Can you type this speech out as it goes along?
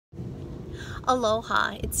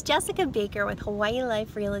Aloha, it's Jessica Baker with Hawaii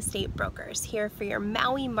Life Real Estate Brokers here for your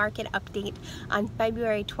Maui market update on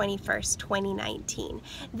February 21st, 2019.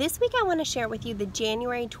 This week I want to share with you the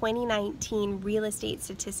January 2019 real estate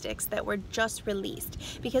statistics that were just released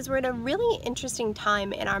because we're at a really interesting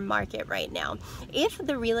time in our market right now. If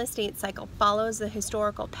the real estate cycle follows the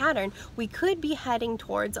historical pattern, we could be heading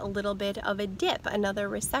towards a little bit of a dip, another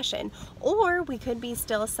recession, or we could be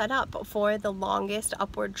still set up for the longest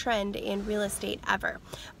upward trend in real estate ever.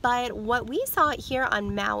 But what we saw here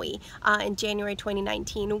on Maui in January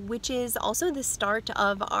 2019, which is also the start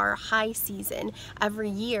of our high season every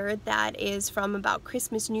year, that is from about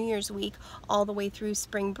Christmas, New Year's week all the way through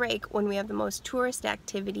spring break, when we have the most tourist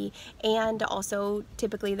activity and also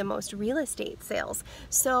typically the most real estate sales.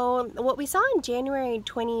 So what we saw in January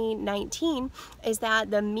 2019 is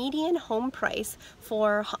that the median home price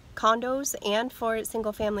for condos and for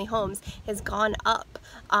single family homes has gone up.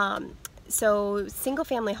 So single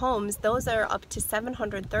family homes, those are up to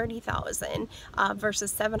 $730,000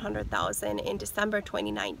 versus $700,000 in December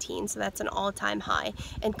 2019. So that's an all-time high.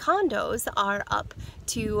 And condos are up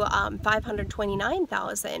to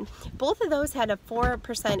 $529,000. Both of those had a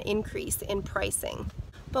 4% increase in pricing.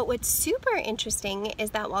 But what's super interesting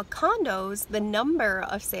is that while condos, the number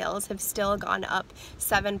of sales have still gone up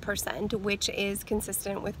 7%, which is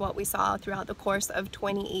consistent with what we saw throughout the course of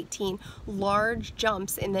 2018, large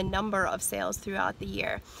jumps in the number of sales throughout the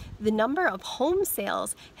year. The number of home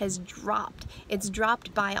sales has dropped. It's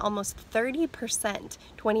dropped by almost 30%,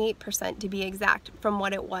 28% to be exact, from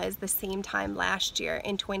what it was the same time last year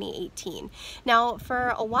in 2018. Now,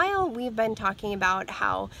 for a while, we've been talking about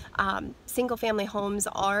how single family homes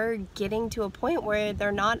are getting to a point where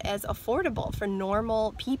they're not as affordable for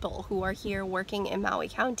normal people who are here working in Maui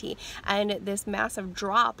County, and this massive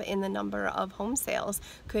drop in the number of home sales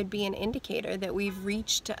could be an indicator that we've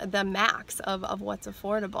reached the max of what's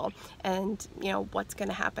affordable and what's going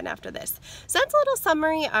to happen after this. So that's a little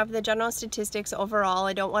summary of the general statistics overall.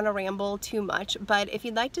 I don't want to ramble too much, but if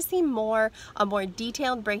you'd like to see a more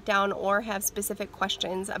detailed breakdown or have specific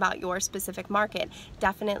questions about your specific market,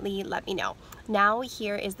 definitely let me know. Now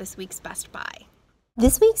here is this week's Best Buy.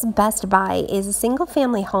 This week's Best Buy is a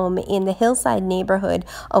single-family home in the hillside neighborhood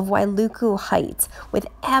of Wailuku Heights with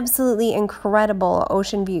absolutely incredible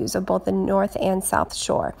ocean views of both the north and south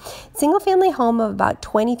shore. Single-family home of about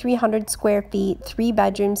 2,300 square feet, 3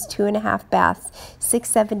 bedrooms, 2.5 baths,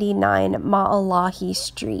 679 Ma'alahi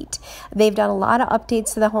Street. They've done a lot of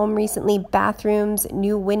updates to the home recently: bathrooms,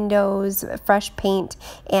 new windows, fresh paint,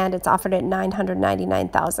 and it's offered at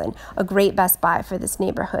 $999,000. A great Best Buy for this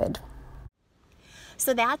neighborhood.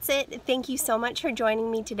 So that's it. Thank you so much for joining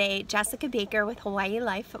me today. Jessica Baker with Hawaii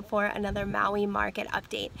Life for another Maui market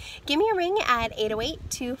update. Give me a ring at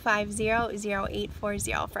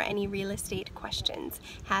 808-250-0840 for any real estate questions.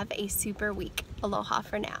 Have a super week. Aloha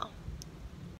for now.